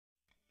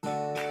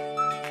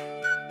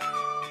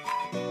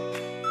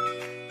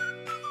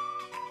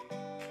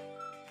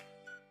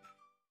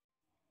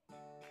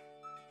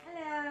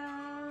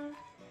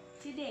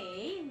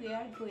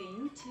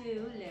going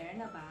to learn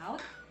about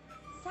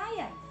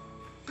science.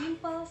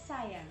 Simple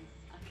science.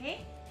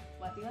 Okay?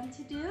 What do you want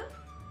to do?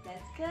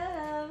 Let's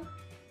go.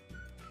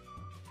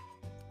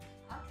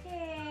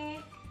 Okay.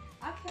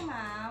 Okay,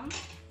 Mom.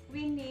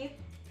 We need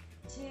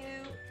 2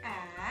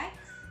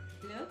 eggs.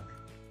 Look.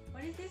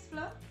 What is this,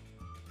 Flo?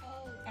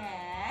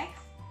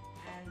 Eggs.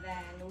 And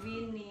then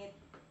we need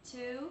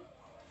 2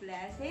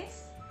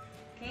 glasses.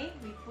 Okay,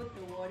 we put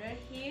the water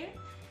here.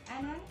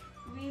 And then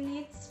we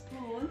need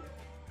spoon.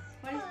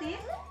 What is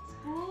this?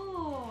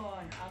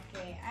 Spoon.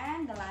 Okay,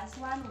 and the last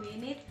one we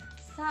need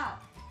salt.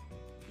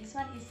 This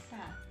one is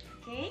salt.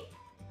 Okay?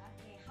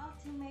 Okay, how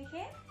to make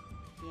it?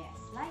 Yes,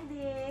 like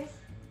this.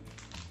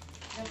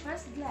 The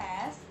first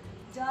glass,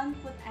 don't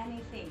put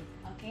anything.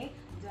 Okay?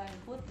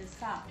 Don't put the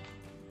salt.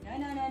 No,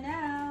 no, no,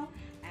 no.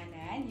 And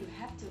then you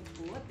have to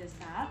put the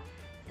salt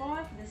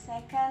for the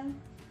second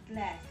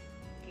glass.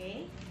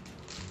 Okay?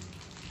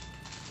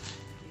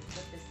 You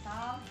put the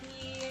salt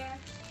here.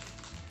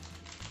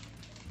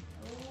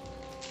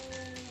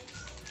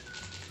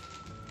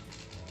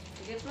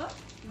 Okay, Flo?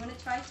 You want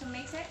to try to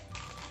mix it?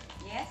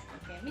 Yes?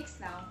 Okay, mix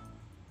now.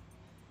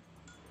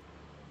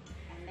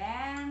 And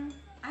then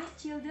ask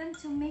children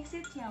to mix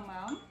it, yeah,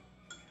 Mom.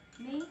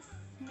 Mix,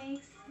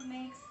 mix,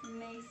 mix,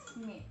 mix,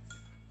 mix.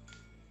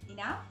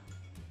 Enough?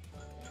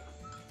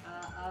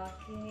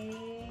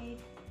 Okay.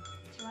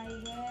 Try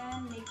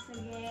again, mix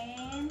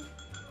again.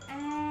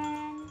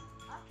 And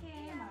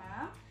okay,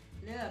 Mom.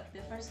 Look,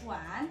 the first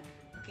one.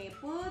 Okay,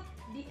 put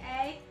the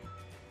egg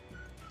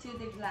to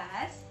the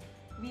glass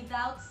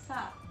without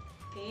salt.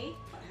 Okay,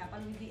 what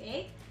happened with the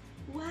egg?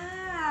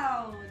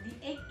 Wow, the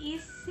egg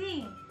is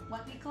sing.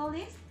 What we call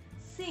this?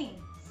 Sing.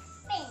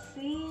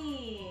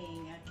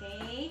 Sing.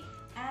 Okay,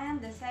 and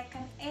the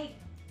second egg.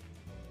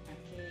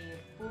 Okay,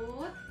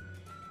 put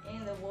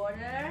in the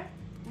water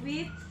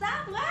with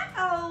salt.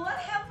 Wow, what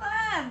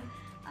happened?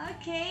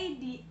 Okay,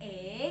 the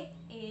egg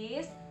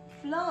is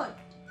float.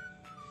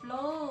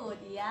 Float,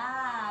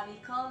 yeah, we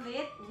call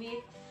it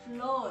with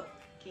float.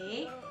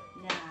 Okay,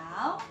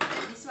 now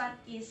this one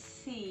is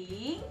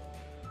sing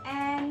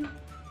and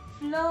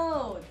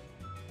float.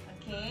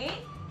 Okay,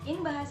 in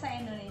bahasa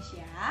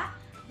Indonesia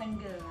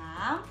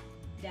tenggelam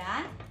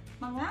dan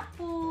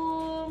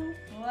mengapung.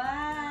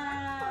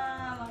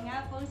 Wow,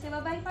 mengapung. Say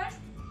bye-bye first.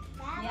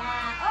 Bye.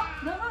 Yeah. Oh,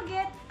 don't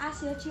forget,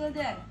 ask your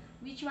children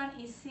which one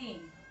is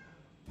sing.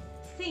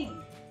 Sing.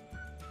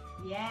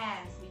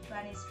 Yes. Which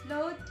one is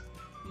float?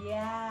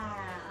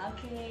 Yeah.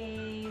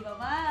 Okay.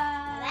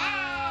 Bye-bye.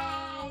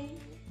 Bye.